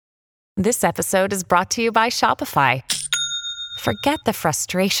This episode is brought to you by Shopify. Forget the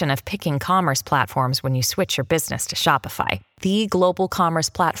frustration of picking commerce platforms when you switch your business to Shopify, the global commerce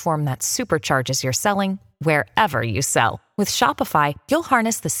platform that supercharges your selling wherever you sell. With Shopify, you'll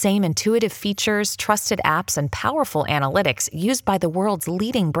harness the same intuitive features, trusted apps, and powerful analytics used by the world's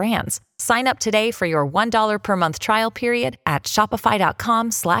leading brands. Sign up today for your $1 per month trial period at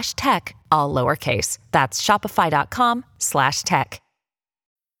shopify.com/tech, all lowercase. That's shopify.com/tech.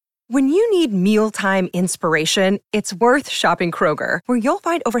 When you need mealtime inspiration, it's worth shopping Kroger, where you'll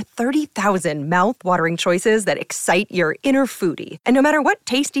find over 30,000 mouth-watering choices that excite your inner foodie. And no matter what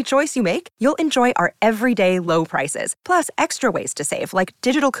tasty choice you make, you'll enjoy our everyday low prices, plus extra ways to save, like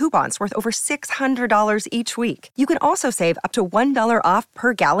digital coupons worth over $600 each week. You can also save up to $1 off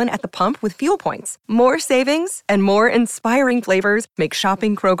per gallon at the pump with fuel points. More savings and more inspiring flavors make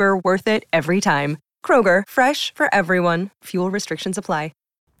shopping Kroger worth it every time. Kroger, fresh for everyone. Fuel restrictions apply.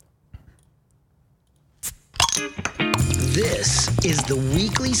 This is the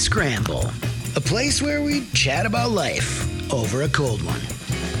Weekly Scramble, a place where we chat about life over a cold one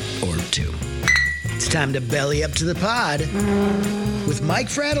or two. It's time to belly up to the pod with Mike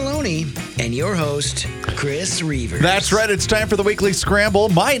Fratelloni and your host, Chris Reuvers. That's right. It's time for the Weekly Scramble.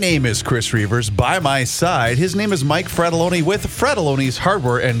 My name is Chris Reuvers. By my side, his name is Mike Fratelloni with Fratelloni's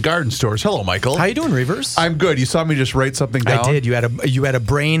Hardware and Garden Stores. Hello, Michael. How you doing, Reuvers? I'm good. You saw me just write something down? I did. You had a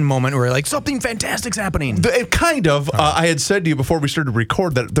brain moment where like something fantastic's happening. Kind of. I had said to you before we started to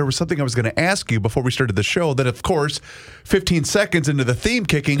record that there was something I was going to ask you before we started the show that, of course, 15 seconds into the theme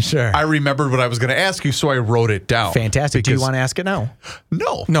kicking, sure, I remembered what I was going to ask you, so I wrote it down. Fantastic. Do you want to ask it now?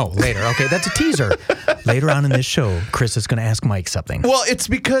 No. No, later. Okay, that's a teaser. Later on in this show, Chris is going to ask Mike something. Well, it's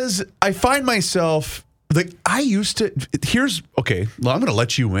because I find myself... Like I used to, okay, well, I'm going to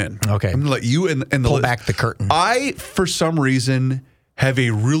let you in. Okay. I'm going to let you in. Pull back the curtain. I, for some reason, have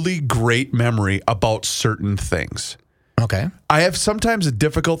a really great memory about certain things. Okay. I have sometimes a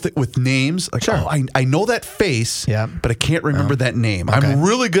difficulty with names. Like, sure. I know that face, but I can't remember that name. Okay. I'm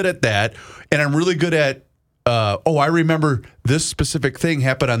really good at that. And I'm really good at, I remember this specific thing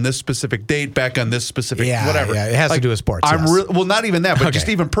happened on this specific date back on this specific whatever. Yeah, it has to do with sports. Well, not even that, but just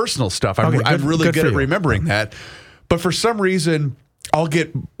even personal stuff. I'm really good at remembering that. But for some reason, I'll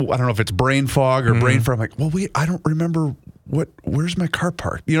get, I don't know if it's brain fog or brain fog. I'm like, well, wait, I don't remember where's my car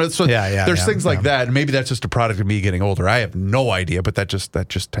parked? You know, so there's things like that. And maybe that's just a product of me getting older. I have no idea, but that just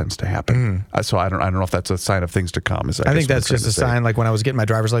tends to happen. So I don't know if that's a sign of things to come. I think that's just a sign. Like when I was getting my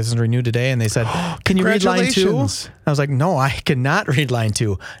driver's license renewed today and they said, can you read line 2? I was like, no, I cannot read line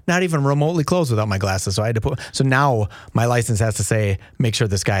 2. Not even remotely close without my glasses. So I had to so now my license has to say, make sure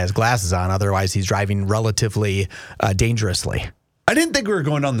this guy has glasses on. Otherwise he's driving relatively dangerously. I didn't think we were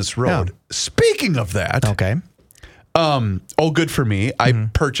going down this road. No. Speaking of that. Okay. Good for me. I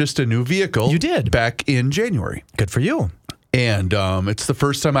purchased a new vehicle. You did? Back in January. Good for you. And it's the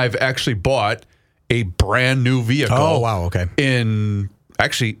first time I've actually bought a brand new vehicle. Oh, wow. Okay. In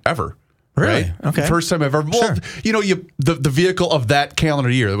actually ever. Really? Right? Okay. First time I've ever. Well, sure. The vehicle of that calendar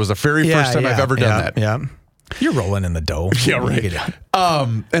year. It was the very first time I've ever done that. Yeah. You're rolling in the dough. Yeah, right.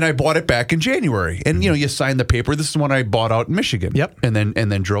 And I bought it back in January. And, you sign the paper. This is when I bought out in Michigan. Yep. And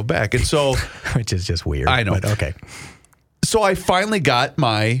then drove back. And so. Which is just weird. I know. But okay. So I finally got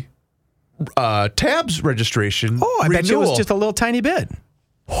my tabs registration. Oh, I bet you it was just a little tiny bit.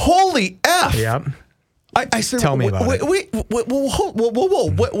 Holy F. Yep. I said, tell me about it. Wait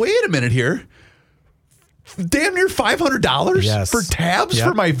a minute here. Damn near $500 for tabs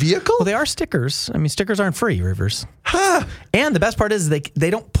for my vehicle? Well, they are stickers. I mean, stickers aren't free, Reuvers. Huh. And the best part is they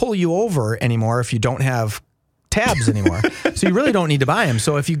don't pull you over anymore if you don't have tabs anymore. So you really don't need to buy them.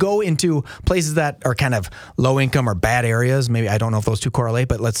 So if you go into places that are kind of low income or bad areas, maybe I don't know if those two correlate,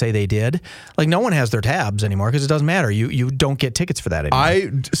 but let's say they did, like no one has their tabs anymore because it doesn't matter. You don't get tickets for that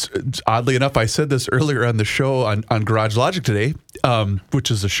anymore. Oddly enough, I said this earlier on the show on Garage Logic today,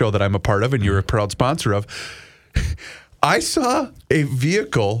 which is a show that I'm a part of and you're a proud sponsor of. I saw a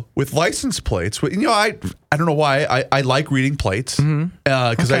vehicle with license plates. I don't know why I like reading plates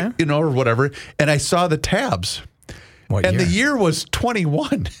because or whatever. And I saw the tabs. What year? The year was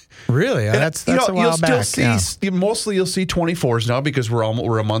 21. Really? That's a while you'll back. Still see mostly you'll see 24s now because we're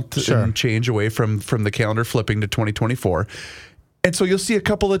a month and change away from the calendar flipping to 2024. And so you'll see a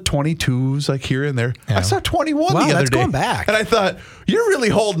couple of 22s like here and there. Yeah. I saw 21 the other day. That's going back. And I thought, you're really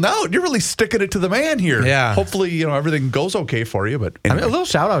holding out. You're really sticking it to the man here. Yeah. Hopefully, everything goes okay for you. But anyway. A little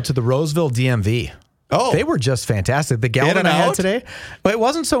shout out to the Roseville DMV. Oh. They were just fantastic. The gal that I had today, well, it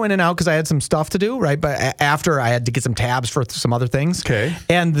wasn't so in and out because I had some stuff to do, right? But after I had to get some tabs for some other things. Okay.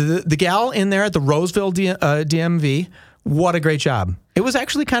 And the gal in there at the Roseville DMV what a great job. It was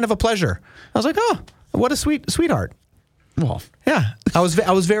actually kind of a pleasure. I was like, oh, what a sweetheart. Well, yeah, I was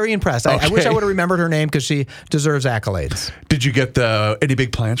very impressed. I wish I would have remembered her name because she deserves accolades. Did you get any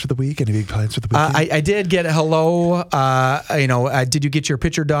big plans for the week? Any big plans for the weekend? I did get a hello. Did you get your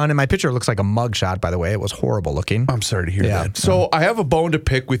picture done? And my picture looks like a mugshot, by the way. It was horrible looking. I'm sorry to hear that. So I have a bone to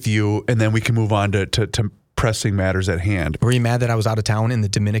pick with you, and then we can move on to pressing matters at hand. Were you mad that I was out of town in the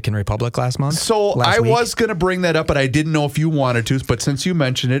Dominican Republic last month? So I was going to bring that up, but I didn't know if you wanted to. But since you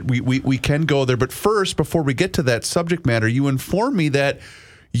mentioned it, we can go there. But first, before we get to that subject matter, you informed me that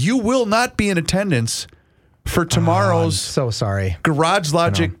you will not be in attendance for tomorrow's so sorry Garage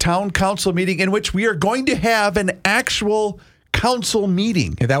Logic Town Council meeting, in which we are going to have an actual council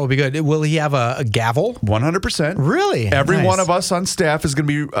meeting. Yeah, that would be good. Will he have a gavel? 100%. Really? Every Nice. one of us on staff is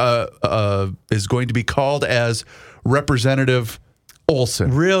going to be called as Representative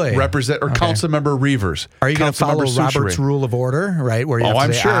Olson. Really? Council member Reuvers. Are you going to follow Councilmember Robert's Soucheray. Rule of Order, right? Where you have to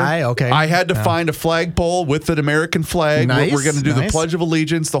I'm say sure. aye? Okay. I had to find a flagpole with an American flag. Nice, We're going to do the nice. Pledge of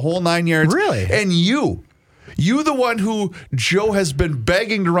Allegiance, the whole 9 yards. Really? And you, the one who Joe has been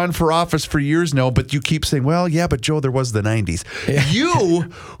begging to run for office for years now, but you keep saying, well, yeah, but Joe, there was the 90s. Yeah.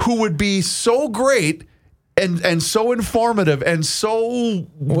 You, who would be so great and so informative and so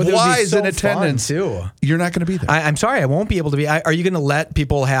wise in attendance, too. You're not going to be there. I'm sorry, I won't be able to be. Are you going to let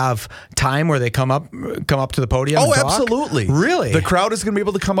people have time where they come up to the podium? Oh, and talk? absolutely. Really? The crowd is going to be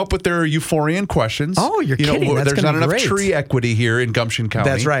able to come up with their Euphorian questions. Oh, you're kidding. That's there's gonna not be enough great. tree equity here in Gumption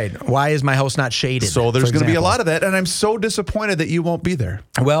County. That's right. Why is my house not shaded? So there's for going to be a example? lot of that, and I'm so disappointed that you won't be there.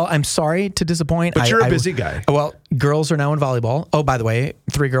 Well, I'm sorry to disappoint. But you're a busy guy. Well, girls are now in volleyball. Oh, by the way,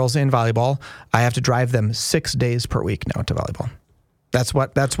 3 girls in volleyball. I have to drive them 6 days per week now to volleyball. That's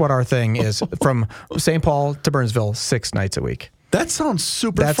what our thing is. From St. Paul to Burnsville, 6 nights a week. That sounds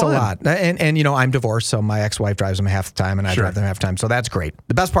super That's fun. a lot. And I'm divorced, so my ex-wife drives them half the time, and I drive them half the time. So that's great.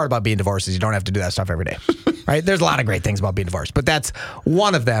 The best part about being divorced is you don't have to do that stuff every day. Right? There's a lot of great things about being divorced, but that's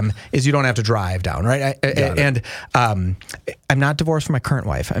one of them is you don't have to drive down, right? I'm not divorced from my current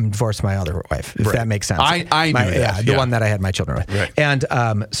wife. I'm divorced from my other wife, if that makes sense. I knew that. Yeah, the one that I had my children with. Right. And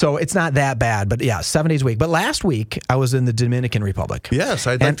so it's not that bad, but yeah, 7 days a week. But last week I was in the Dominican Republic. Yes,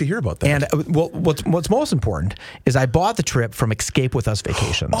 I'd like to hear about that. And what's most important is I bought the trip from Escape With Us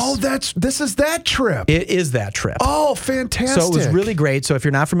Vacations. Oh, this is that trip. It is that trip. Oh, fantastic. So it was really great. So if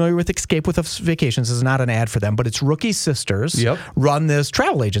you're not familiar with Escape With Us Vacations, this is not an ad for them, but it's rookie sisters run this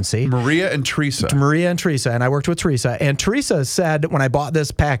travel agency. Maria and Teresa. And I worked with Teresa. And Teresa said, when I bought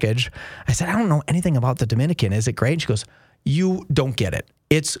this package, I said, I don't know anything about the Dominican. Is it great? And she goes, you don't get it.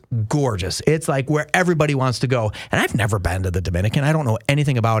 It's gorgeous. It's like where everybody wants to go. And I've never been to the Dominican. I don't know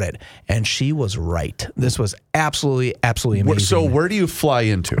anything about it. And she was right. This was absolutely amazing. So where do you fly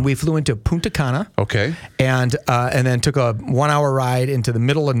into? We flew into Punta Cana. Okay. And then took a 1-hour ride into the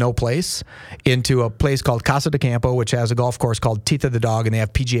middle of no place into a place called Casa de Campo, which has a golf course called Teeth of the Dog, and they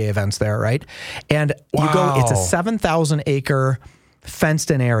have PGA events there, right? And you go, it's a 7,000 acre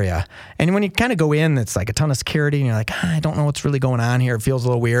fenced-in area. And when you kind of go in, it's like a ton of security, and you're like, I don't know what's really going on here. It feels a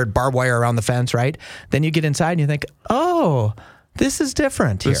little weird. Barbed wire around the fence, right? Then you get inside, and you think, oh, this is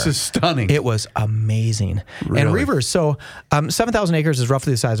different here. This is stunning. It was amazing. Really? And Reuvers, so 7,000 acres is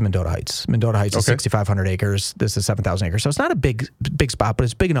roughly the size of Mendota Heights. Mendota Heights is 6,500 acres. This is 7,000 acres. So it's not a big spot, but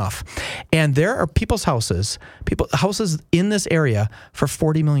it's big enough. And there are people's houses in this area for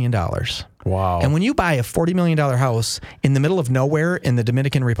 $40 million. Wow. And when you buy a $40 million house in the middle of nowhere in the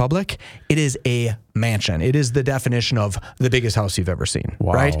Dominican Republic, it is a mansion. It is the definition of the biggest house you've ever seen.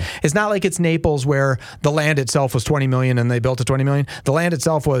 Wow. Right? It's not like it's Naples where the land itself was $20 million and they built a $20 million. The land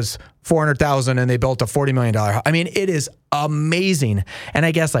itself was $400,000 and they built a $40 million house. I mean, it is amazing. And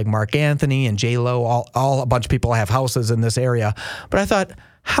I guess like Mark Anthony and J-Lo, all a bunch of people have houses in this area. But I thought,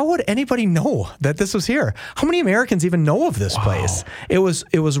 how would anybody know that this was here? How many Americans even know of this place? It was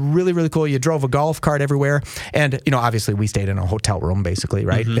really, really cool. You drove a golf cart everywhere. And, obviously we stayed in a hotel room basically,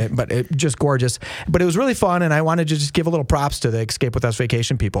 right? Mm-hmm. But it just gorgeous. But it was really fun. And I wanted to just give a little props to the Escape With Us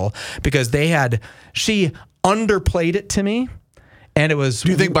Vacation people because she underplayed it to me. And it was...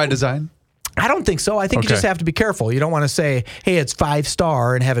 Do you think by design? I don't think so. I think you just have to be careful. You don't want to say, hey, it's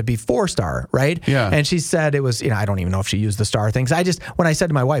 5-star and have it be 4-star, right? Yeah. And she said it was, I don't even know if she used the star things. When I said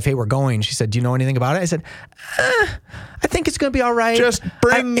to my wife, hey, we're going, she said, do you know anything about it? I said, I think it's going to be all right. Just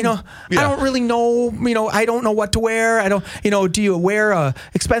bring, I don't really know, I don't know what to wear. I don't, do you wear a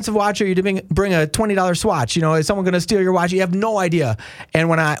expensive watch or you bring a $20 swatch? Is someone going to steal your watch? You have no idea. And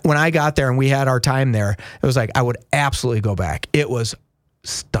when I got there and we had our time there, it was like, I would absolutely go back. It was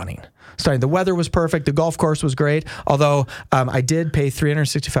stunning. The weather was perfect. The golf course was great. Although I did pay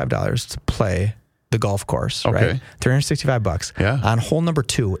 $365 to play the golf course, Okay. right? $365. Yeah. On hole number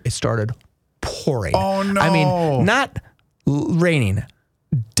 2, it started pouring. Oh, no. I mean, not raining,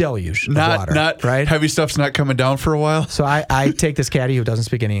 deluge of water, Not right? heavy stuff's not coming down for a while. So I take this caddy who doesn't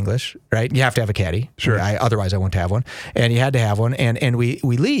speak any English, right? You have to have a caddy. Sure. Otherwise I wouldn't have one. And he had to have one. And we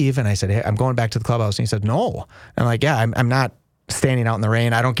leave, and I said, hey, I'm going back to the clubhouse. And he said, no. I'm like, yeah, I'm not standing out in the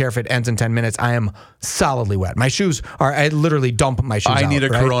rain. I don't care if it ends in 10 minutes. I am solidly wet. My shoes are, I literally dump my shoes out. I need a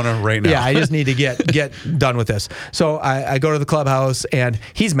Corona right now. Yeah, I just need to get done with this. So I go to the clubhouse, and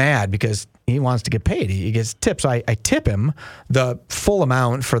he's mad because he wants to get paid. He gets tips. So I tip him the full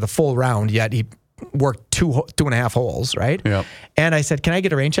amount for the full round, yet he worked 2.5 holes, right? Yep. And I said, can I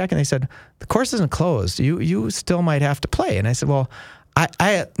get a rain check? And they said, the course isn't closed. You still might have to play. And I said, well,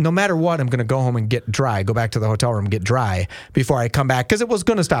 I no matter what, I'm going to go home and get dry, go back to the hotel room, get dry before I come back, because it was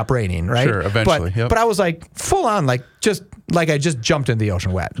going to stop raining, right? Sure, eventually. But I was like full on, like I just jumped into the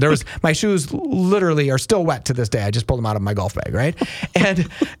ocean wet. There was my shoes literally are still wet to this day. I just pulled them out of my golf bag, right? And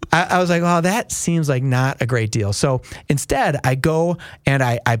I was like, oh, that seems like not a great deal. So instead, I go and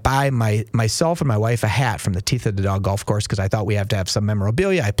I buy myself and my wife a hat from the Teeth of the Dog golf course, because I thought we have to have some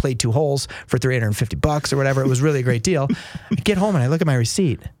memorabilia. I played 2 holes for $350 or whatever. It was really a great deal. I get home and I look at my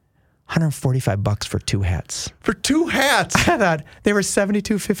receipt. $145 for 2 hats. For 2 hats? I thought they were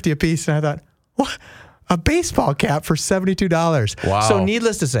 $72.50 a piece, and I thought, what? A baseball cap for $72. Wow. So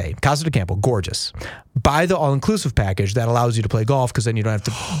needless to say, Casa de Campo, gorgeous. Buy the all-inclusive package that allows you to play golf, because then you don't have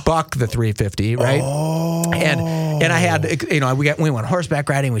to buck the $350, right? Oh. And I had, we went horseback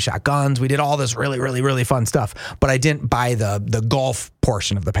riding, we shot guns, we did all this really, really, really fun stuff. But I didn't buy the golf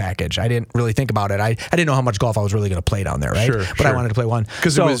portion of the package. I didn't really think about it. I didn't know how much golf I was really going to play down there, right? Sure, but I wanted to play one.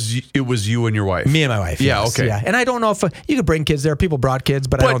 Because it was you and your wife. Me and my wife. Yeah, yes, okay. Yeah. And I don't know if you could bring kids there. People brought kids,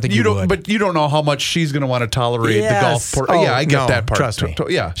 but I don't think you would. But you don't know how much she's going to want to tolerate the golf part. Yeah, I get that part. Trust me.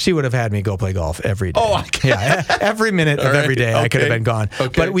 Yeah. She would have had me go play golf every day. Oh, I get yeah. Every minute of every day I could have been gone.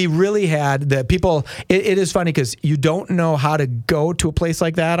 Okay. But we really had the people. It is funny because you don't know how to go to a place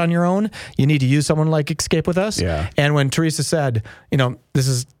like that on your own. You need to use someone like Escape with Us. Yeah. And when Teresa said, this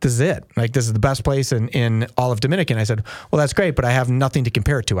is it. Like, this is the best place in all of Dominican. I said, well, that's great, but I have nothing to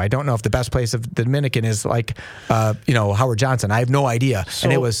compare it to. I don't know if the best place of the Dominican is like, Howard Johnson. I have no idea.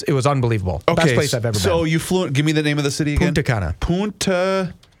 And it was unbelievable. Okay, Best place I've ever been. So you flew. Give me the name of the city again. Punta Cana.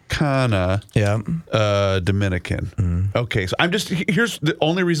 Punta Cana. Yeah. Dominican. Mm-hmm. Okay, so here's the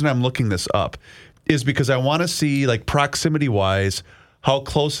only reason I'm looking this up is because I want to see, like, proximity wise how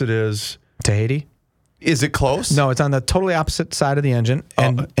close it is to Haiti. Is it close? No, it's on the totally opposite side of the island.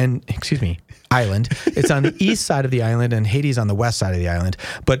 It's on the east side of the island, and Haiti's on the west side of the island.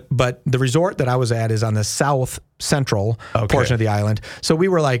 But the resort that I was at is on the south central portion of the island. So we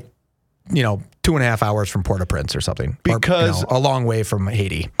were like, 2.5 hours from Port-au-Prince or something. Because a long way from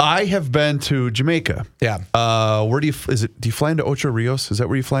Haiti. I have been to Jamaica. Yeah. Do you fly into Ocho Rios? Is that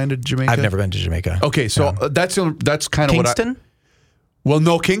where you fly into Jamaica? I've never been to Jamaica. Okay, so that's kind of Kingston? Well,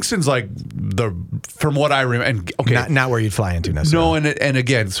 no, Kingston's like from what I remember. And okay, not where you'd fly into necessarily. No, and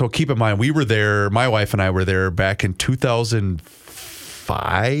again, so keep in mind, we were there. My wife and I were there back in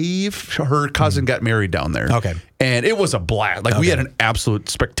 2005. Her cousin got married down there. Okay, and it was a blast. Like we had an absolute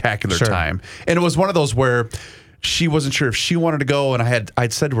spectacular time, and it was one of those where she wasn't sure if she wanted to go, and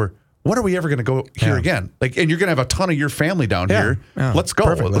I'd said to her, when are we ever going to go here again? Like, and you're going to have a ton of your family down here. Yeah. Let's go.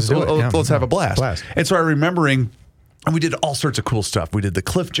 Perfect. Let's have a blast. And so I'm remembering. And we did all sorts of cool stuff. We did the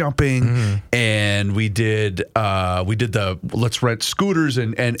cliff jumping, and we did the let's rent scooters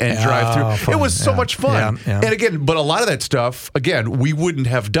and drive through. Fun. It was so much fun. Yeah. And again, but a lot of that stuff, again, we wouldn't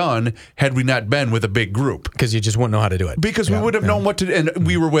have done had we not been with a big group. Because you just wouldn't know how to do it. Because we wouldn't have known what to do. And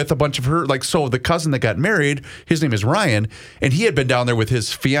we were with a bunch of her, so the cousin that got married, his name is Ryan, and he had been down there with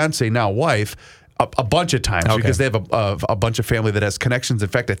his fiance, now wife, a bunch of times because they have a bunch of family that has connections. In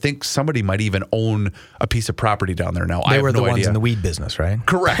fact, I think somebody might even own a piece of property down there now. They have were the no ones idea. in the weed business, right?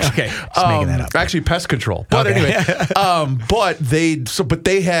 Correct. Okay, just making that up. Actually, pest control. But anyway, but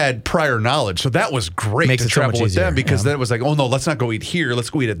they had prior knowledge, so that was great to travel with them because then it was like, oh no, let's not go eat here.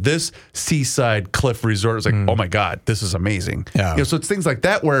 Let's go eat at this seaside cliff resort. It was like, oh my god, this is amazing. Yeah. So it's things like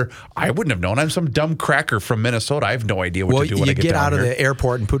that where I wouldn't have known. I'm some dumb cracker from Minnesota. I have no idea what to do when I get down out of here. the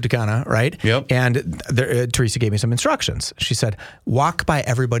airport in Punta Cana, right? Yep. And Teresa gave me some instructions. She said, walk by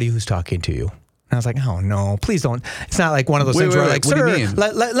everybody who's talking to you. And I was like, oh, no, please don't. It's not like one of those things where like, sir,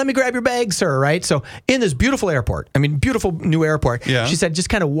 let me grab your bag, sir, right? So in this beautiful airport, beautiful new airport, she said, just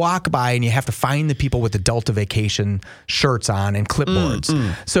kind of walk by and you have to find the people with the Delta Vacation shirts on and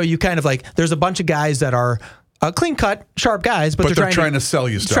clipboards. So you kind of there's a bunch of guys that are clean cut, sharp guys, but they're trying to sell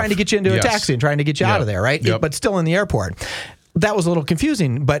you stuff. Trying to get you into a taxi and trying to get you out of there, right? Yep. But still in the airport. that was a little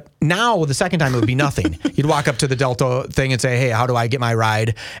confusing. But now the second time it would be nothing. You'd walk up to the Delta thing and say, hey, how do I get my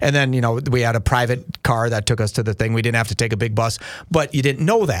ride? And then, we had a private car that took us to the thing. We didn't have to take a big bus, but you didn't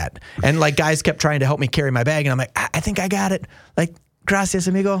know that. And like guys kept trying to help me carry my bag. And I'm like, I think I got it. Like, gracias,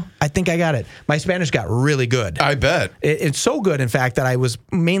 amigo. I think I got it. My Spanish got really good. I bet. It's so good, in fact, that I was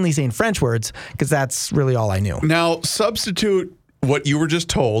mainly saying French words because that's really all I knew. Now, substitute what you were just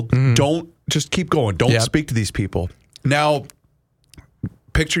told. Don't just keep going. Don't speak to these people. Now,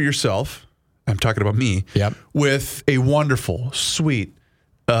 picture yourself, I'm talking about me, with a wonderful, sweet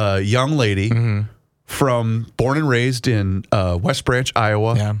young lady born and raised in West Branch,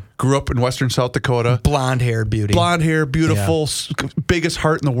 Iowa. Grew up in western South Dakota. Blonde-haired beauty. Blonde hair, beautiful, biggest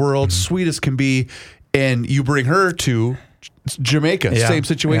heart in the world, sweet as can be. And you bring her to Jamaica, same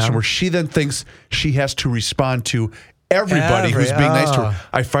situation, where she then thinks she has to respond to everybody who's being nice to her.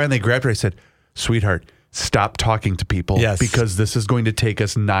 I finally grabbed her. I said, sweetheart, stop talking to people because this is going to take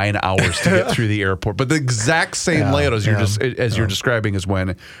us 9 hours to get through the airport. But the exact same layout as you're describing is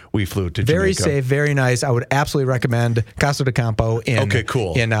when we flew to Jamaica. Very safe, very nice. I would absolutely recommend Casa de Campo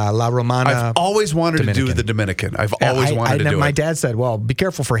in La Romana. I've always wanted Dominican. to do the Dominican. I've always wanted to do it. My dad said, well, be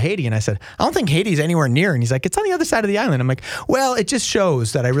careful for Haiti. And I said, I don't think Haiti's anywhere near. And he's like, it's on the other side of the island. I'm like, well, it just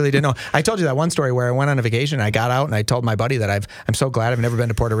shows that I really didn't know. I told you that one story where I went on a vacation. I got out and I told my buddy that I'm so glad I've never been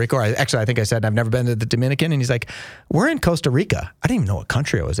to Puerto Rico. I think I said I've never been to the Dominican. And he's like, we're in Costa Rica. I didn't even know what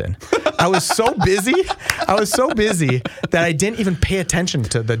country I was in. I was so busy that I didn't even pay attention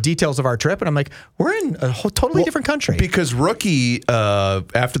to the details of our trip. And I'm like, we're in a totally different country. Because Rookie,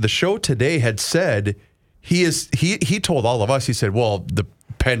 after the show today, had said he told all of us, he said, well, the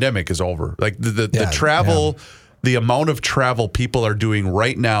pandemic is over. Like the travel, the amount of travel people are doing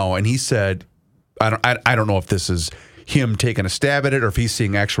right now. And he said, I don't know if this is him taking a stab at it or if he's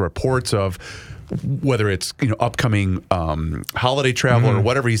seeing actual reports of whether it's upcoming holiday travel or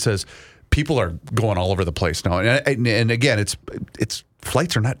whatever. He says people are going all over the place now, and again, it's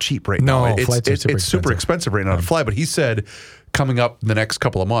flights are not cheap right now. It's super expensive right now to fly. But he said coming up the next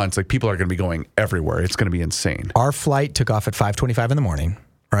couple of months, like people are going to be going everywhere. It's going to be insane. Our flight took off at 5:25 in the morning.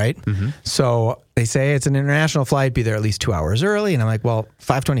 Right? So they say it's an international flight, be there at least 2 hours early. And I'm like, well,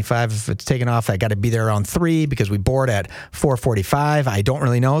 5:25, if it's taken off, I got to be there around 3 because we board at 4:45. I don't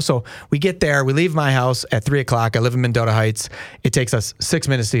really know. So we get there, we leave my house at 3 o'clock. I live in Mendota Heights. It takes us 6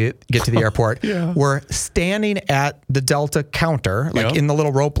 minutes to get to the airport. We're standing at the Delta counter, like in the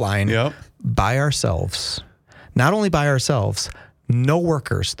little rope line, by ourselves. Not only by ourselves, no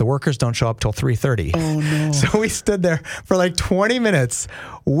workers. The workers don't show up till 3:30. Oh, no. So we stood there for like 20 minutes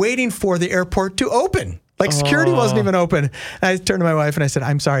waiting for the airport to open. Like security wasn't even open. And I turned to my wife and I said,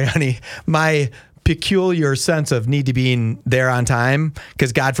 I'm sorry, honey. My peculiar sense of need to be there on time,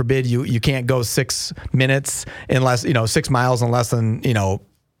 because God forbid you can't go 6 minutes unless, 6 miles in less than,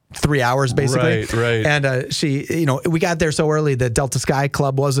 3 hours basically. Right. And she, we got there so early that Delta Sky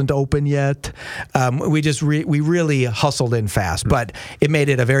Club wasn't open yet. We really hustled in fast, but it made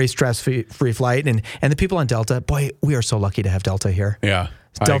it a very stress-free flight. And the people on Delta, boy, we are so lucky to have Delta here. Yeah.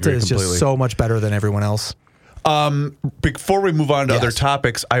 Delta is just so much better than everyone else. Before we move on to other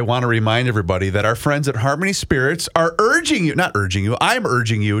topics, I want to remind everybody that our friends at Harmony Spirits are I'm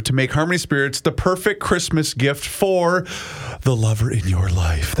urging you to make Harmony Spirits the perfect Christmas gift for the lover in your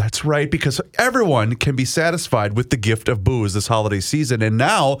life. That's right, because everyone can be satisfied with the gift of booze this holiday season. And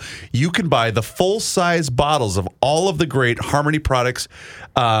now you can buy the full-size bottles of all of the great Harmony products.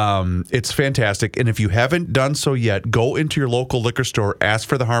 It's fantastic. And if you haven't done so yet, go into your local liquor store, ask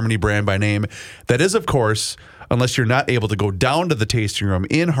for the Harmony brand by name. That is, of course, unless you're not able to go down to the tasting room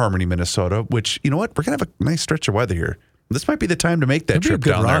in Harmony, Minnesota, which, you know what? We're going to have a nice stretch of weather here. This might be the time to make that trip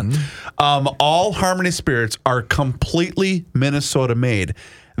down there. All Harmony Spirits are completely Minnesota made.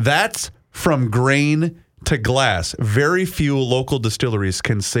 That's from grain to glass. Very few local distilleries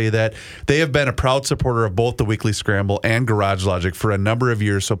can say that. They have been a proud supporter of both the Weekly Scramble and Garage Logic for a number of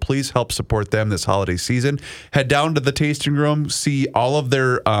years, so please help support them this holiday season. Head down to the tasting room, see all of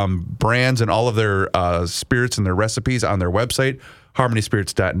their brands and all of their spirits and their recipes on their website,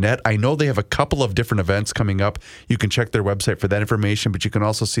 harmonyspirits.net. I know they have a couple of different events coming up. You can check their website for that information, but you can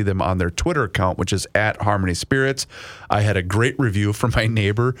also see them on their Twitter account, which is @harmonyspirits. I had a great review from my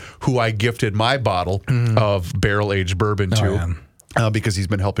neighbor who I gifted my bottle of barrel-aged bourbon to. Because he's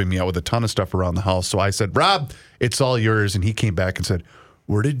been helping me out with a ton of stuff around the house. So I said, Rob, it's all yours. And he came back and said,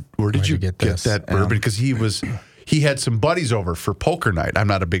 where did you get that bourbon? Because he had some buddies over for poker night. I'm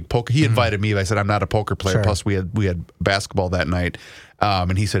not a big poker. He invited me. I said, I'm not a poker player. Sure. Plus, we had basketball that night.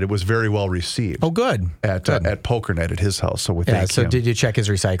 And he said it was very well received. Oh, good. At poker night at his house. So we thank him. Did you check his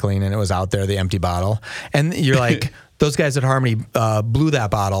recycling? And it was out there, the empty bottle. And you're like, those guys at Harmony blew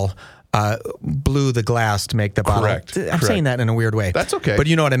that bottle. Blew the glass to make the bottle. Correct. I'm saying that in a weird way. That's okay. But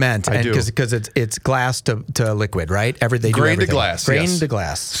you know what I meant. I do. Because it's glass to liquid, right? Grain to glass. Grain yes. to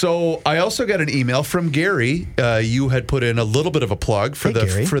glass. So I also got an email from Gary. You had put in a little bit of a plug for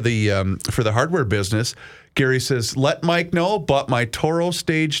the hardware business. Gary says, let Mike know, bought my Toro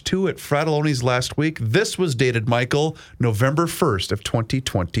Stage 2 at Fratelloni's last week. This was dated, Michael, November 1st of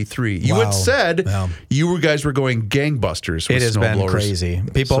 2023. You had said you guys were going gangbusters with It has been crazy.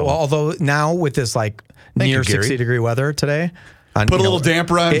 People, although now with this near 60-degree weather today, put a little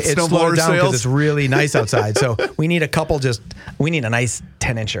damper on snowblower sales. Because it's really nice outside. So we need we need a nice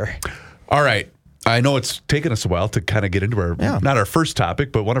 10-incher. All right. I know it's taken us a while to kind of get into not our first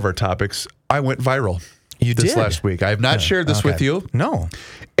topic, but one of our topics. I went viral. You this did? Last week. I have not shared this with you. No.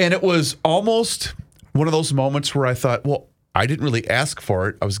 And it was almost one of those moments where I thought, well, I didn't really ask for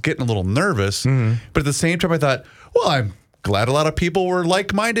it. I was getting a little nervous. Mm-hmm. But at the same time, I thought, well, I'm glad a lot of people were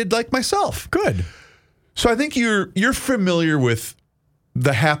like-minded like myself. Good. So I think you're familiar with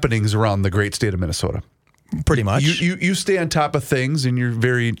the happenings around the great state of Minnesota. Pretty much. You stay on top of things, and you're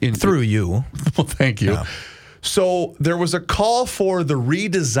very... Through you. Well, thank you. Yeah. So there was a call for the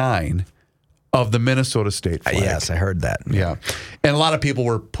redesign of the Minnesota state flag. Yes, I heard that. Yeah. And a lot of people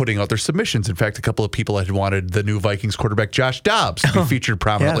were putting out their submissions. In fact, a couple of people had wanted the new Vikings quarterback, Josh Dobbs, to be featured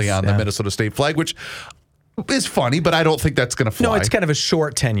prominently on the Minnesota state flag, which is funny, but I don't think that's going to fly. No, it's kind of a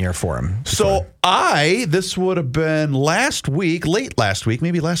short tenure for him. So this would have been late last week,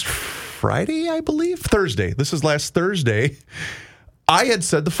 maybe last Friday, I believe, Thursday. This is last Thursday. I had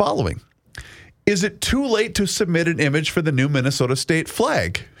said the following. Is it too late to submit an image for the new Minnesota state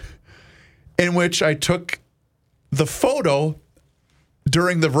flag? In which I took the photo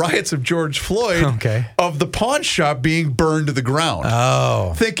during the riots of George Floyd of the pawn shop being burned to the ground.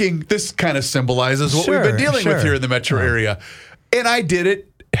 Oh. Thinking this kind of symbolizes what we've been dealing with here in the metro area. And I did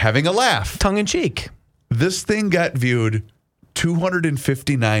it having a laugh. Tongue in cheek. This thing got viewed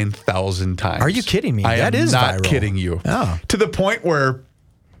 259,000 times. Are you kidding me? That is not viral. Kidding you. Oh. To the point where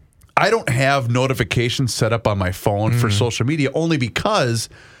I don't have notifications set up on my phone for social media only because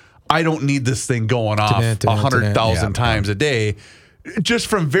I don't need this thing going off 100,000 times a day just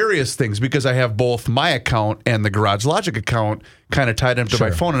from various things because I have both my account and the Garage Logic account kind of tied into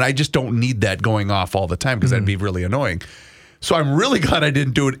my phone, and I just don't need that going off all the time because that'd be really annoying. So I'm really glad I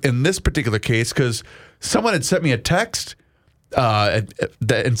didn't do it in this particular case because someone had sent me a text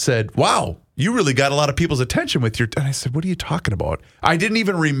and said, wow, you really got a lot of people's attention with your... And I said, what are you talking about? I didn't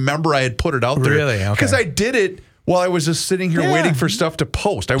even remember I had put it out there. Really? Okay. Because I did it while I was just sitting here waiting for stuff to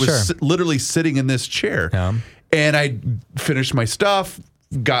post. I was literally sitting in this chair. And I finished my stuff,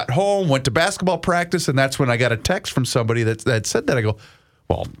 got home, went to basketball practice, and that's when I got a text from somebody that said that. I go,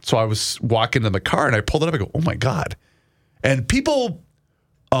 well, so I was walking in the car, and I pulled it up. I go, oh, my God. And people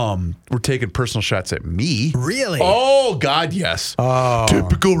were taking personal shots at me. Really? Oh, God, yes. Oh.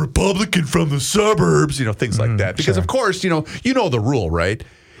 Typical Republican from the suburbs, things like that. Because, of course, you know the rule, right?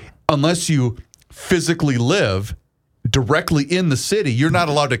 Unless you physically live directly in the city, you're not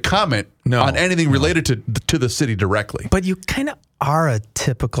allowed to comment on anything related to the city directly. But you kind of are a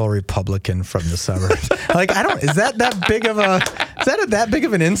typical Republican from the suburbs. Is that big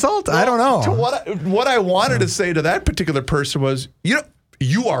of an insult? Well, I don't know. What I wanted to say to that particular person was,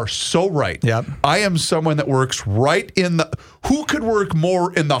 you are so right. Yep. I am someone that works right who could work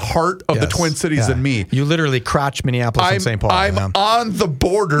more in the heart of the Twin Cities than me? You literally crotch Minneapolis and St. Paul. I'm on the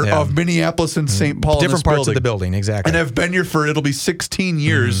border of Minneapolis and St. Paul. Different parts of the building, exactly. And I've been here it'll be 16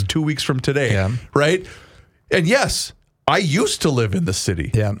 years, 2 weeks from today, right? And yes, I used to live in the city.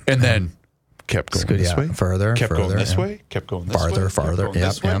 Yeah. And then kept going this way. Further. Kept going this way. Kept going this way. Farther.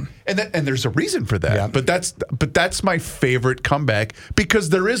 And there's a reason for that. Yeah. But that's my favorite comeback because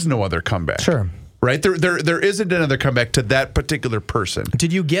there is no other comeback. Sure. Right? There isn't another comeback to that particular person.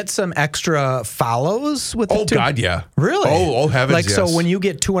 Did you get some extra follows with it? God, yeah. Really? Oh, heavens, yes. So when you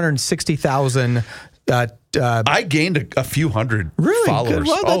get 260,000... I gained a few hundred followers. Good.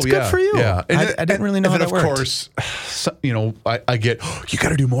 Well, that's good for you. Yeah. I didn't really know how that worked. And of course, I get, you got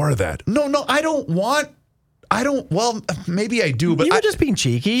to do more of that. No, well, maybe I do, but you were just being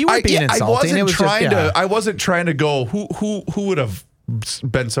cheeky. You weren't being insulting. I wasn't trying to go, who would have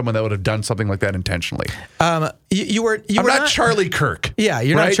been someone that would have done something like that intentionally? I'm not Charlie Kirk. Yeah,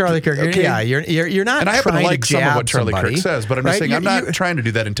 you're not Charlie Kirk. Okay. Yeah, you're not. And I happen to like some of what Charlie Kirk says, but I'm just saying I'm not trying to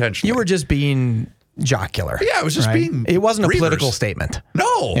do that intentionally. You were just being jocular. Yeah, it was just being. It wasn't a Reuvers. political statement.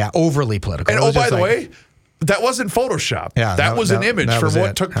 No. Yeah, overly political. And by the way, That wasn't Photoshop. Yeah, that was an image from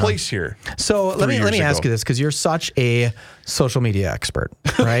what took place here. So let me ask you this, because you're such a social media expert,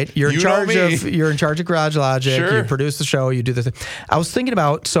 right? You're in charge of Garage Logic. Sure. You produce the show. You do the thing. I was thinking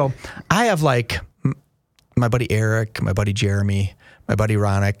about, so I have like my buddy Eric, my buddy Jeremy, my buddy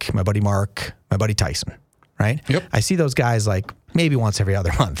Ronick, my buddy Mark, my buddy Tyson, right? Yep. I see those guys like maybe once every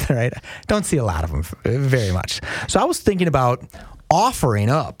other month, right? Don't see a lot of them very much. So I was thinking about offering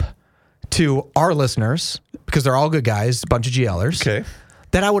up to our listeners, because they're all good guys, a bunch of GLers,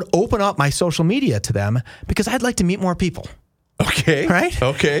 that I would open up my social media to them, because I'd like to meet more people. Okay. Right?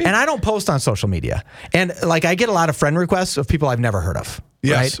 Okay. And I don't post on social media. And like I get a lot of friend requests of people I've never heard of.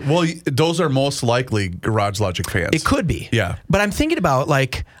 Yes. Right? Well, those are most likely Garage Logic fans. It could be. Yeah. But I'm thinking about,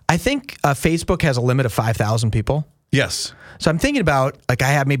 like, I think Facebook has a limit of 5,000 people. Yes. So I'm thinking about, like, I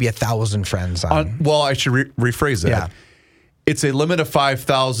have maybe 1,000 friends on. Well, I should rephrase that. Yeah. It's a limit of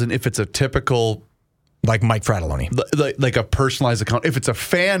 5,000 if it's a typical, like Mike Fratelloni. like a personalized account. If it's a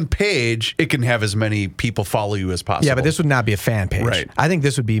fan page, it can have as many people follow you as possible. Yeah, but this would not be a fan page. Right. I think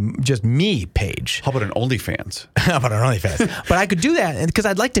this would be just me page. How about an OnlyFans? How about an OnlyFans? But I could do that because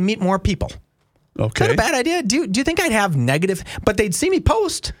I'd like to meet more people. Okay. Is that a bad idea? Do you think I'd have negative? But they'd see me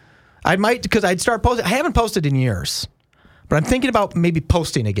post. I might, because I'd start posting. I haven't posted in years. But I'm thinking about maybe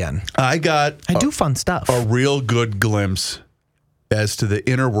posting again. I do fun stuff. A real good glimpse as to the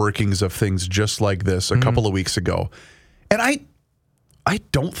inner workings of things just like this a couple of weeks ago. And I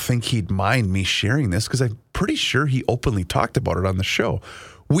don't think he'd mind me sharing this, because I'm pretty sure he openly talked about it on the show.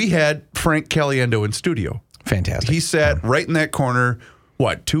 We had Frank Caliendo in studio. Fantastic. He sat right in that corner,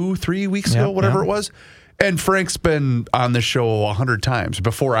 2-3 weeks ago, whatever it was. And Frank's been on the show 100 times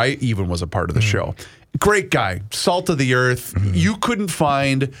before I even was a part of the show. Great guy, salt of the earth. You couldn't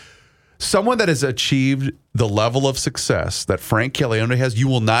find someone that has achieved the level of success that Frank Caliendo has. You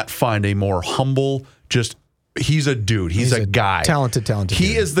will not find a more humble, he's a dude. He's a guy. Talented He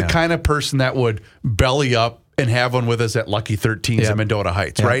dude. is the kind of person that would belly up and have one with us at Lucky 13s in Mendota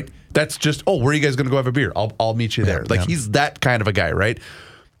Heights, right? That's just, where are you guys going to go have a beer? I'll meet you there. He's that kind of a guy, right?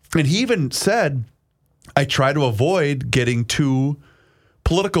 And he even said, I try to avoid getting too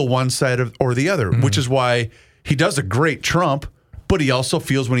political one side or the other, which is why he does a great Trump, but he also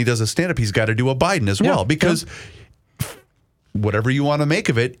feels when he does a stand-up, he's got to do a Biden as well, because whatever you want to make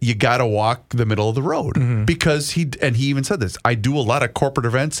of it, you got to walk the middle of the road. Because he even said this, I do a lot of corporate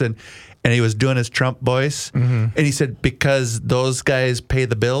events, and he was doing his Trump voice, and he said, because those guys pay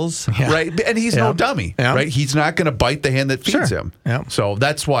the bills, right? And he's no dummy, right? He's not going to bite the hand that feeds him. So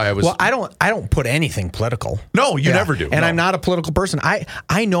that's why I was. Well, I don't put anything political. No, you never do. And I'm not a political person.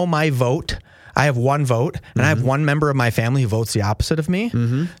 I know my vote. I have one vote, and I have one member of my family who votes the opposite of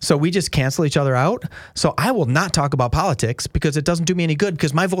me. So we just cancel each other out. So I will not talk about politics, because it doesn't do me any good,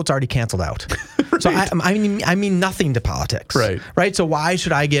 because my vote's already canceled out. Right. So I mean nothing to politics. Right. So why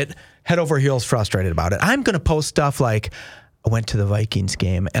should I get head over heels frustrated about it? I'm going to post stuff like, I went to the Vikings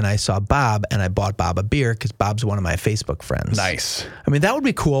game and I saw Bob, and I bought Bob a beer because Bob's one of my Facebook friends. Nice. I mean, that would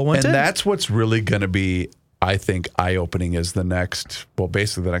be cool, wouldn't it? And that's what's really going to be, I think, eye-opening is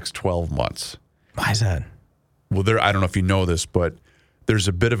basically the next 12 months. Why is that? Well, I don't know if you know this, but there's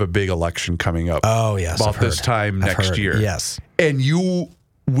a bit of a big election coming up. Oh, yes. About this time next year. Yes. And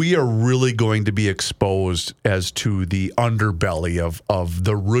we are really going to be exposed as to the underbelly of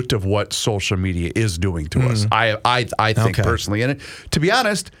the root of what social media is doing to us. I think personally. And to be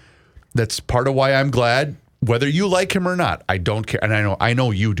honest, that's part of why I'm glad, whether you like him or not. I don't care. And I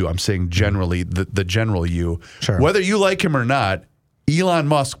know you do. I'm saying generally, the general you. Sure. Whether you like him or not, Elon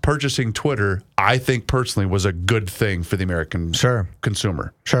Musk purchasing Twitter, I think personally was a good thing for the American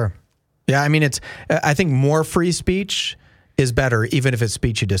consumer. Sure. Yeah, I mean, I think more free speech is better, even if it's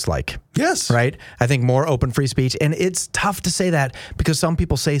speech you dislike. Yes. Right? I think more open free speech. And it's tough to say that, because some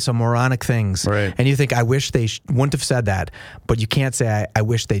people say some moronic things. Right. And you think, I wish they wouldn't have said that. But you can't say, I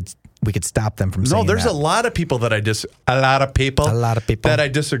wish we could stop them from saying that. No, there's a lot of people that that I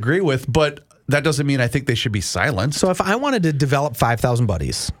disagree with, but that doesn't mean I think they should be silenced. So if I wanted to develop 5,000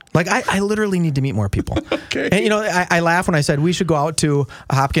 buddies, like I literally need to meet more people. Okay. And I laugh when I said we should go out to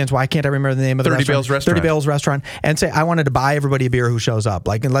Hopkins. Why can't I remember the name of the 30 Bales Restaurant? 30 Bales Restaurant, and say I wanted to buy everybody a beer who shows up.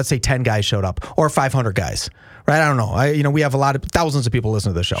 Like, and let's say 10 guys showed up, or 500 guys. Right? I don't know. We have thousands of people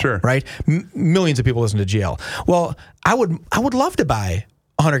listen to the show. Sure. Right? Millions of people listen to GL. Well, I would love to buy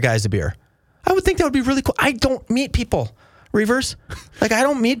 100 guys a beer. I would think that would be really cool. I don't meet people. Reuvers, like, I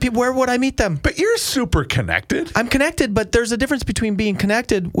don't meet people. Where would I meet them? But you're super connected. I'm connected, but there's a difference between being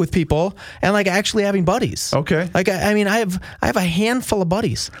connected with people and like actually having buddies. Okay. Like, I mean, I have a handful of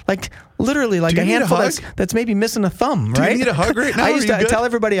buddies. Like Literally like a handful that's maybe missing a thumb, right? Do you need a hug right now? I used to tell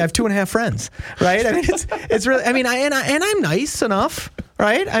everybody I have 2.5 friends, right? I mean, it's really, I mean, and I'm nice enough,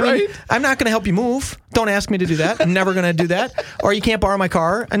 right? I mean, I'm not going to help you move. Don't ask me to do that. I'm never going to do that. Or you can't borrow my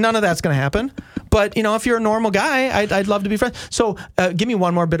car, and none of that's going to happen. But, if you're a normal guy, I'd love to be friends. So give me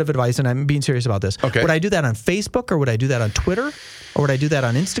one more bit of advice, and I'm being serious about this. Okay. Would I do that on Facebook, or would I do that on Twitter, or would I do that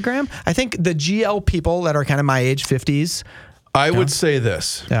on Instagram? I think the GL people that are kind of my age, 50s. I would say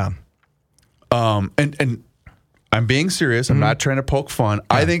this. Yeah. And I'm being serious. I'm not trying to poke fun.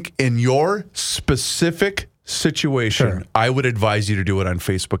 Yeah. I think in your specific situation, I would advise you to do it on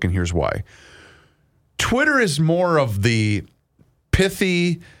Facebook, and here's why. Twitter is more of the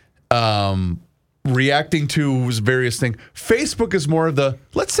pithy, reacting to various things. Facebook is more of the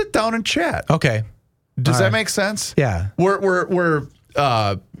let's sit down and chat. Okay. Does that make sense? Yeah. Where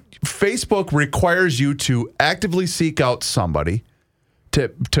Facebook requires you to actively seek out somebody to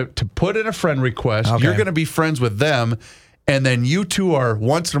put in a friend request. Okay. You're going to be friends with them, and then you two are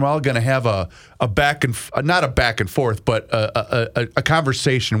once in a while going to have a back and not a back and forth, but a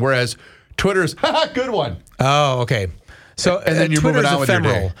conversation. Whereas Twitter's good one. Oh, okay. So and then you're Twitter's moving on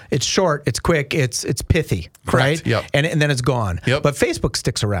ephemeral. with your day. It's short. It's quick. It's pithy. Correct. Right. Yep. And then it's gone. Yep. But Facebook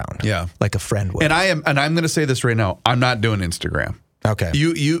sticks around. Yeah. Like a friend would. And I'm going to say this right now. I'm not doing Instagram. Okay.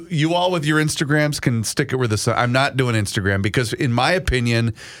 You all with your Instagrams can stick it where the sun. I'm not doing Instagram because, in my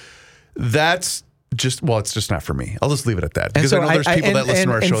opinion, that's just it's just not for me. I'll just leave it at that because I know there's people that listen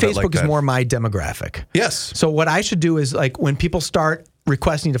to our show that like that. And Facebook is more my demographic. Yes. So what I should do is like when people start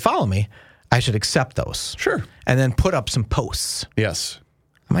requesting to follow me, I should accept those. Sure. And then put up some posts. Yes.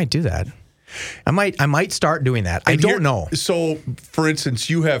 I might do that. I might start doing that. I don't know. So, for instance,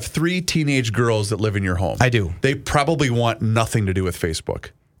 you have 3 teenage girls that live in your home. I do. They probably want nothing to do with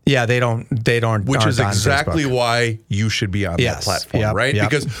Facebook. Yeah, they don't. Which is exactly why you should be on that platform, right? Yep.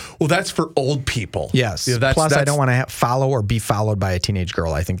 Because that's for old people. Yes. Plus, I don't want to follow or be followed by a teenage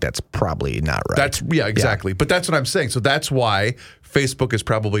girl. I think that's probably not right. Exactly. Yeah. But that's what I'm saying. So that's why Facebook is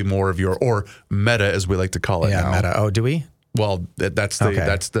probably more of or Meta, as we like to call it now. Yeah, Meta. Oh, do we? Well, that's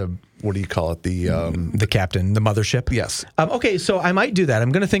the what do you call it? The captain, the mothership. Yes. Okay, so I might do that.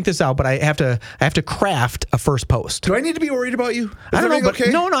 I'm going to think this out, but I have to craft a first post. Do I need to be worried about you? I don't know. But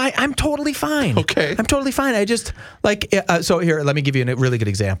okay? No, I'm totally fine. Okay, I'm totally fine. I just so here. Let me give you a really good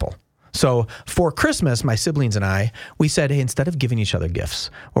example. So for Christmas, my siblings and I, we said, hey, instead of giving each other gifts,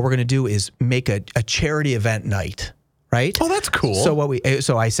 what we're going to do is make a charity event night. Right? Oh, that's cool.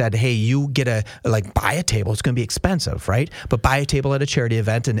 So I said, hey, you get buy a table. It's going to be expensive, right? But buy a table at a charity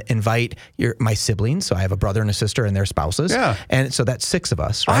event and invite my siblings. So I have a brother and a sister and their spouses. Yeah. And so that's 6 of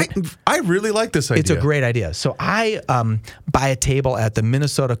us, right? I really like this idea. It's a great idea. So I buy a table at the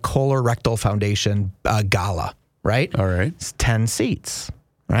Minnesota Colorectal Foundation gala, right? All right. It's 10 seats,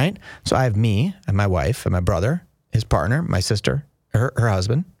 right? So I have me and my wife and my brother, his partner, my sister, her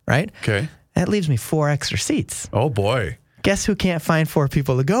husband, right? Okay. That leaves me 4 extra seats. Oh, boy. Guess who can't find 4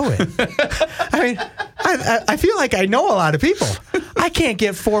 people to go with? I mean, I feel like I know a lot of people. I can't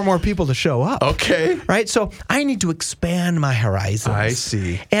get 4 more people to show up. Okay. Right? So I need to expand my horizons. I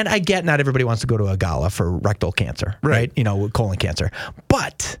see. And I get not everybody wants to go to a gala for rectal cancer, right? Colon cancer.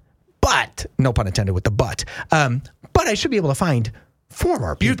 But, no pun intended with the but I should be able to find 4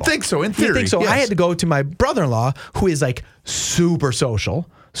 more people. You'd think so, in theory. You'd think so. Yes. I had to go to my brother-in-law, who is like super social,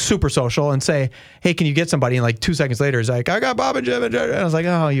 and say, hey, can you get somebody? And 2 seconds later, he's like, I got Bob and Jim. And I was like,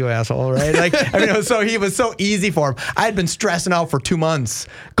 oh, you asshole, right? He was so easy for him. I had been stressing out for 2 months,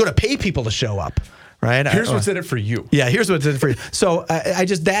 going to pay people to show up, right? Here's what's in it for you. Yeah, here's what's in it for you. So I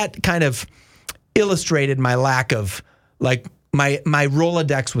just, that kind of illustrated my lack of, my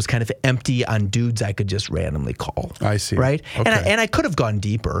Rolodex was kind of empty on dudes I could just randomly call. I see. Right? Okay. And I could have gone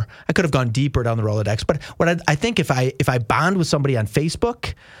deeper. I could have gone deeper down the Rolodex. But what I think if I bond with somebody on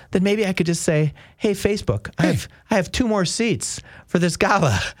Facebook, then maybe I could just say, hey, Facebook, I have 2 more seats for this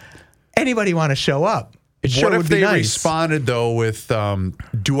gala. Anybody want to show up? It sure would be nice. What if they responded, though, with,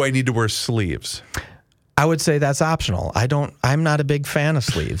 do I need to wear sleeves? I would say that's optional. I'm not a big fan of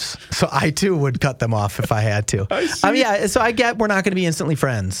sleeves. So I too would cut them off if I had to. I see. Yeah, so I get we're not going to be instantly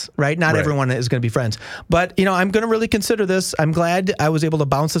friends, right? Not everyone is going to be friends. But, I'm going to really consider this. I'm glad I was able to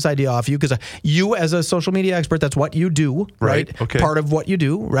bounce this idea off you because you as a social media expert, that's what you do, right? Okay. Part of what you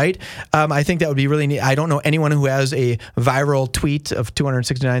do, right? I think that would be really neat. I don't know anyone who has a viral tweet of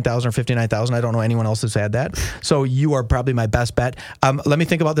 269,000 or 59,000. I don't know anyone else who's had that. So you are probably my best bet. Let me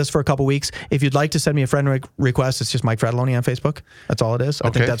think about this for a couple weeks. If you'd like to send me a friend friend request. It's just Mike Fratelloni on Facebook. That's all it is. I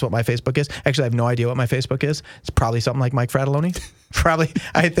think that's what my Facebook is. Actually, I have no idea what my Facebook is. It's probably something like Mike Fratelloni. Probably.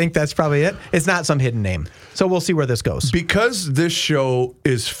 I think that's probably it. It's not some hidden name. So we'll see where this goes. Because this show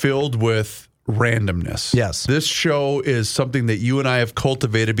is filled with randomness. Yes. This show is something that you and I have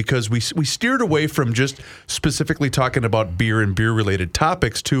cultivated because we steered away from just specifically talking about beer and beer-related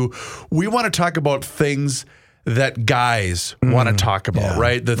topics to we want to talk about things that guys want to talk about,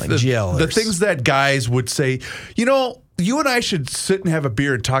 right? The things that guys would say, you know, you and I should sit and have a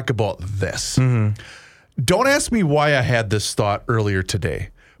beer and talk about this. Don't ask me why I had this thought earlier today,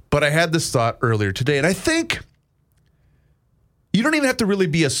 but I had this thought earlier today. And I think you don't even have to really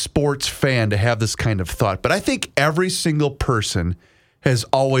be a sports fan to have this kind of thought, but I think every single person has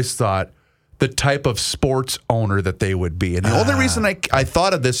always thought the type of sports owner that they would be. And the only reason I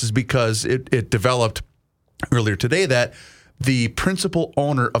thought of this is because it developed earlier today that the principal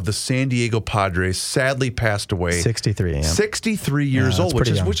owner of the San Diego Padres sadly passed away. 63, yeah. 63 years old, which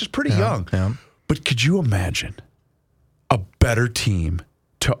is pretty young. Yeah. But could you imagine a better team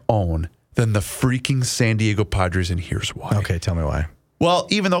to own than the freaking San Diego Padres? And here's why. Okay, tell me why. Well,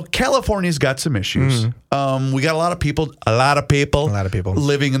 even though California's got some issues, we got a lot of people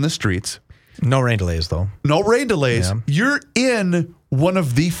living in the streets. No rain delays, though. No rain delays. Yeah. You're in one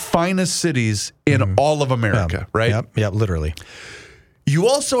of the finest cities in all of America, right? Yep, literally. You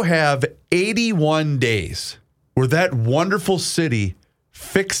also have 81 days where that wonderful city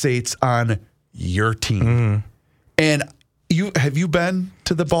fixates on your team. And have you been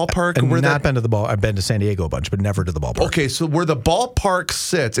to the ballpark? I've been to the ball. I've been to San Diego a bunch, but never to the ballpark. Okay, so where the ballpark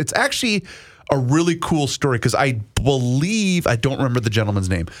sits, it's actually a really cool story because I believe, I don't remember the gentleman's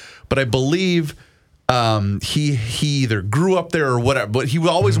name, but I believe he either grew up there or whatever, but he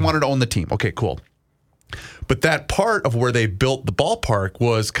always wanted to own the team. Okay, cool. But that part of where they built the ballpark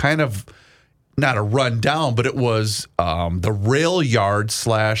was kind of not a rundown, but it was the rail yard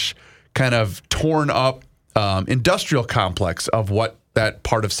 / kind of torn up industrial complex of what that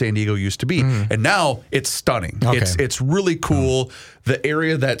part of San Diego used to be. And now it's stunning. Okay. It's really cool. The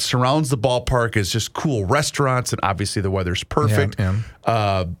area that surrounds the ballpark is just cool restaurants, and obviously the weather's perfect.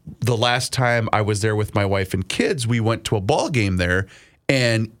 The last time I was there with my wife and kids, we went to a ball game there,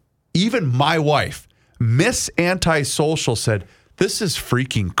 and even my wife, Miss Antisocial, said, this is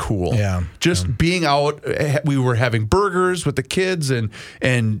freaking cool. Just being out, we were having burgers with the kids, and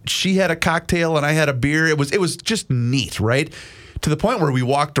she had a cocktail and I had a beer. It was just neat, right? To the point where we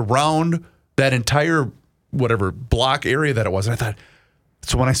walked around that entire whatever block area that it was. And I thought,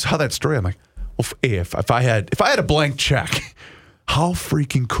 so when I saw that story, I'm like, well, if I had a blank check, how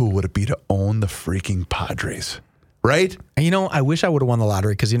freaking cool would it be to own the freaking Padres? Right? And you know, I wish I would have won the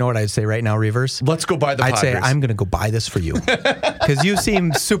lottery because you know what I'd say right now, Reuvers? Let's go buy the Padres. I'd say, I'm going to go buy this for you because you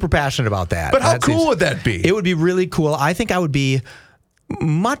seem super passionate about that. But how cool would that be? It would be really cool. I think I would be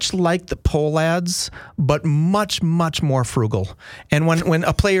much like the Pole lads, but much, much more frugal. And when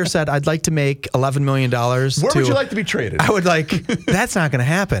a player said, I'd like to make $11 million. Where would you like to be traded? I would like, that's not going to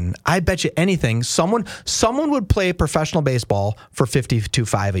happen. I bet you anything. Someone would play professional baseball for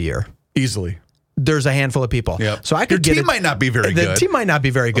 $52.5 a year. Easily. There's a handful of people. Yep. So I could Your team might not be very good. The team might not be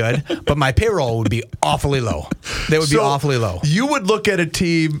very good, but my payroll would be awfully low. They would be awfully low. You would look at a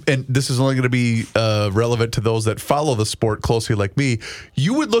team, and this is only going to be relevant to those that follow the sport closely like me.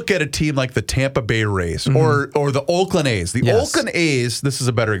 You would look at a team like the Tampa Bay Rays or the Oakland A's. The Oakland A's, this is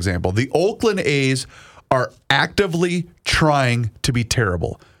a better example. The Oakland A's are actively trying to be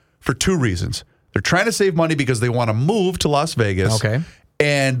terrible for two reasons. They're trying to save money because they want to move to Las Vegas. Okay.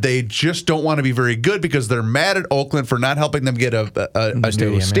 And they just don't want to be very good because they're mad at Oakland for not helping them get a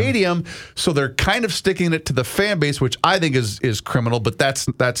new stadium. So they're kind of sticking it to the fan base, which I think is criminal, but that's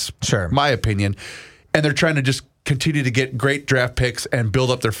sure my opinion. And they're trying to just continue to get great draft picks and build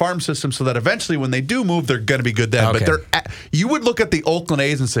up their farm system so that eventually when they do move, they're going to be good then. Okay. But you would look at the Oakland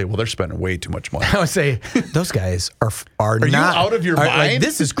A's and say, well, they're spending way too much money. I would say, those guys are not. You out of your mind? Like,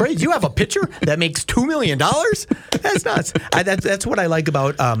 this is great. You have a pitcher that makes $2 million? That's nuts. That's what I like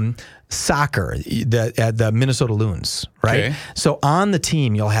about soccer, the Minnesota Loons, right? Okay. So on the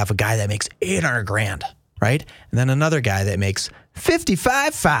team, you'll have a guy that makes $800,000, right? And then another guy that makes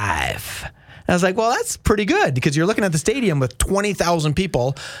 $55,500. And I was like, well, that's pretty good because you're looking at the stadium with 20,000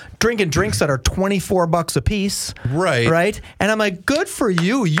 people drinking drinks that are $24 a piece. Right. Right. And I'm like, good for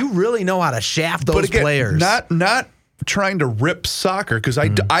you. You really know how to shaft those players. Not trying to rip soccer because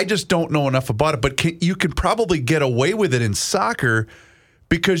I just don't know enough about it. But you can probably get away with it in soccer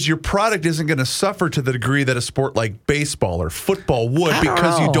because your product isn't going to suffer to the degree that a sport like baseball or football would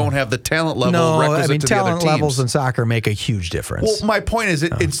because you don't have the talent level requisite to the other teams. Talent levels in soccer make a huge difference. Well, my point is,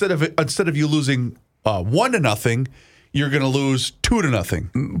 instead of you losing 1-0, you're going to lose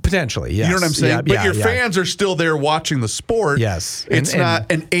 2-0. Potentially, yes. You know what I'm saying? Yeah, but your fans are still there watching the sport. Yes. It's not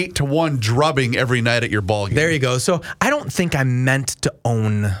an 8-1 drubbing every night at your ball game. There you go. So I don't think I'm meant to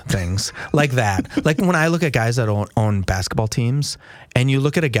own things like that. Like when I look at guys that own basketball teams, and you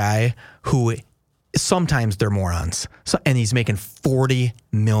look at a guy who sometimes they're morons, and he's making $40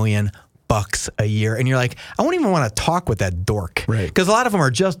 million a year, and you're like, I won't even want to talk with that dork, right? Because a lot of them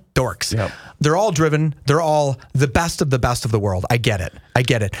are just dorks. Yep. They're all driven. They're all the best of the world. I get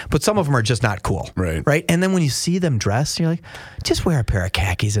it. But some of them are just not cool, right? And then when you see them dress, you're like, just wear a pair of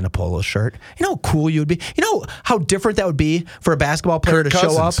khakis and a polo shirt. You know how cool you would be. You know how different that would be for a basketball player to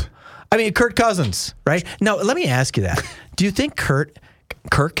show up. I mean, Kirk Cousins, right? Now, let me ask you that: do you think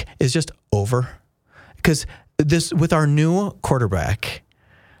Kirk is just over? Because with our new quarterback,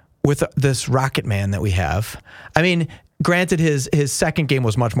 with this rocket man that we have, I mean, granted, his second game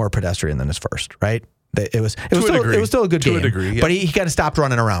was much more pedestrian than his first, right? It was still a good game, to a degree, yeah. But he kind of stopped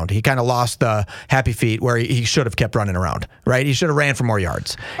running around. He kind of lost the happy feet where he should have kept running around, right? He should have ran for more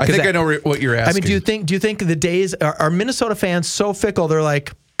yards. I think I know what you're asking. I mean, do you think the days are Minnesota fans so fickle? They're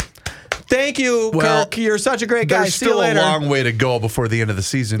like, thank you, Kirk. You're such a great guy. There's still a long way to go before the end of the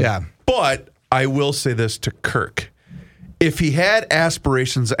season. Yeah, but I will say this to Kirk. If he had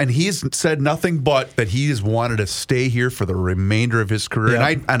aspirations, and he's said nothing but that he has wanted to stay here for the remainder of his career,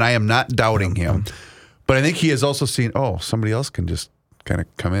 and I am not doubting him, but I think he has also seen, somebody else can just kind of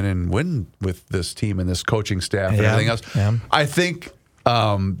come in and win with this team and this coaching staff and everything else. Yeah. I think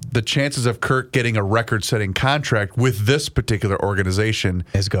the chances of Kirk getting a record-setting contract with this particular organization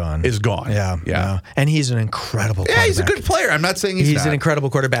is gone. Yeah. And he's an incredible quarterback. Yeah, he's a good player. I'm not saying he's not. An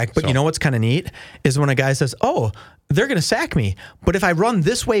incredible quarterback. But you know what's kind of neat is when a guy says, they're going to sack me, but if I run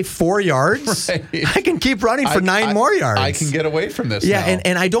this way 4 yards, I can keep running for 9 more yards. I can get away from this now.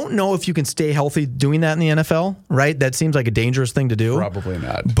 And I don't know if you can stay healthy doing that in the NFL, right? That seems like a dangerous thing to do. Probably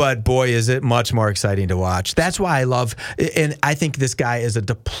not. But boy, is it much more exciting to watch. That's why I love, and I think this guy is a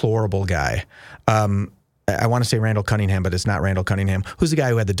deplorable guy. I want to say Randall Cunningham, but it's not Randall Cunningham. Who's the guy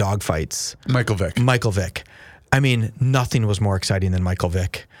who had the dog fights? Michael Vick. I mean, nothing was more exciting than Michael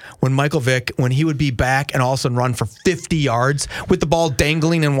Vick. When he would be back and all of a sudden run for 50 yards with the ball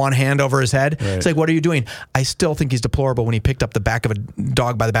dangling in one hand over his head. Right. It's like, what are you doing? I still think he's deplorable when he picked up the back of a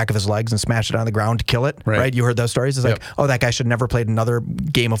dog by the back of his legs and smashed it on the ground to kill it. Right? You heard those stories? It's like, that guy should never played another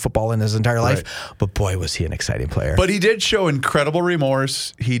game of football in his entire life. Right. But boy, was he an exciting player. But he did show incredible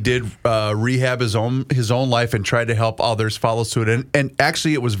remorse. He did rehab his own life and tried to help others follow suit. And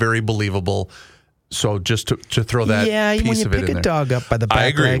actually, it was very believable. So just to throw that piece of it in there. When you pick a dog up by the back I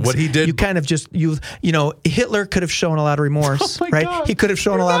agree. legs, what he did, you kind of just, Hitler could have shown a lot of remorse, right? God. He could have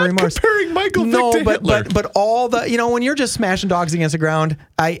shown a lot of remorse. Comparing Michael Vick to Hitler. But all the, when you're just smashing dogs against the ground,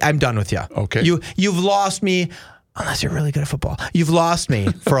 I'm done with you. Okay. You've lost me. Unless you're really good at football. You've lost me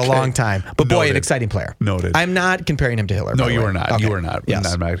for a long time. But boy, an exciting player. Noted. I'm not comparing him to Hitler. No, you are not. Okay. You are not.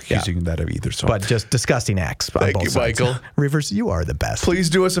 Yes. I'm not accusing that of either. So. But just disgusting acts on Thank both you, sides. Michael. Reuvers, you are the best. Please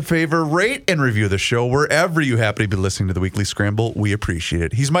do us a favor. Rate and review the show wherever you happen to be listening to the Weekly Scramble. We appreciate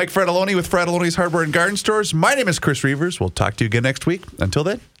it. He's Mike Fratelloni with Fratelloni's Hardware and Garden Stores. My name is Chris Reuvers. We'll talk to you again next week. Until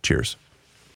then, cheers.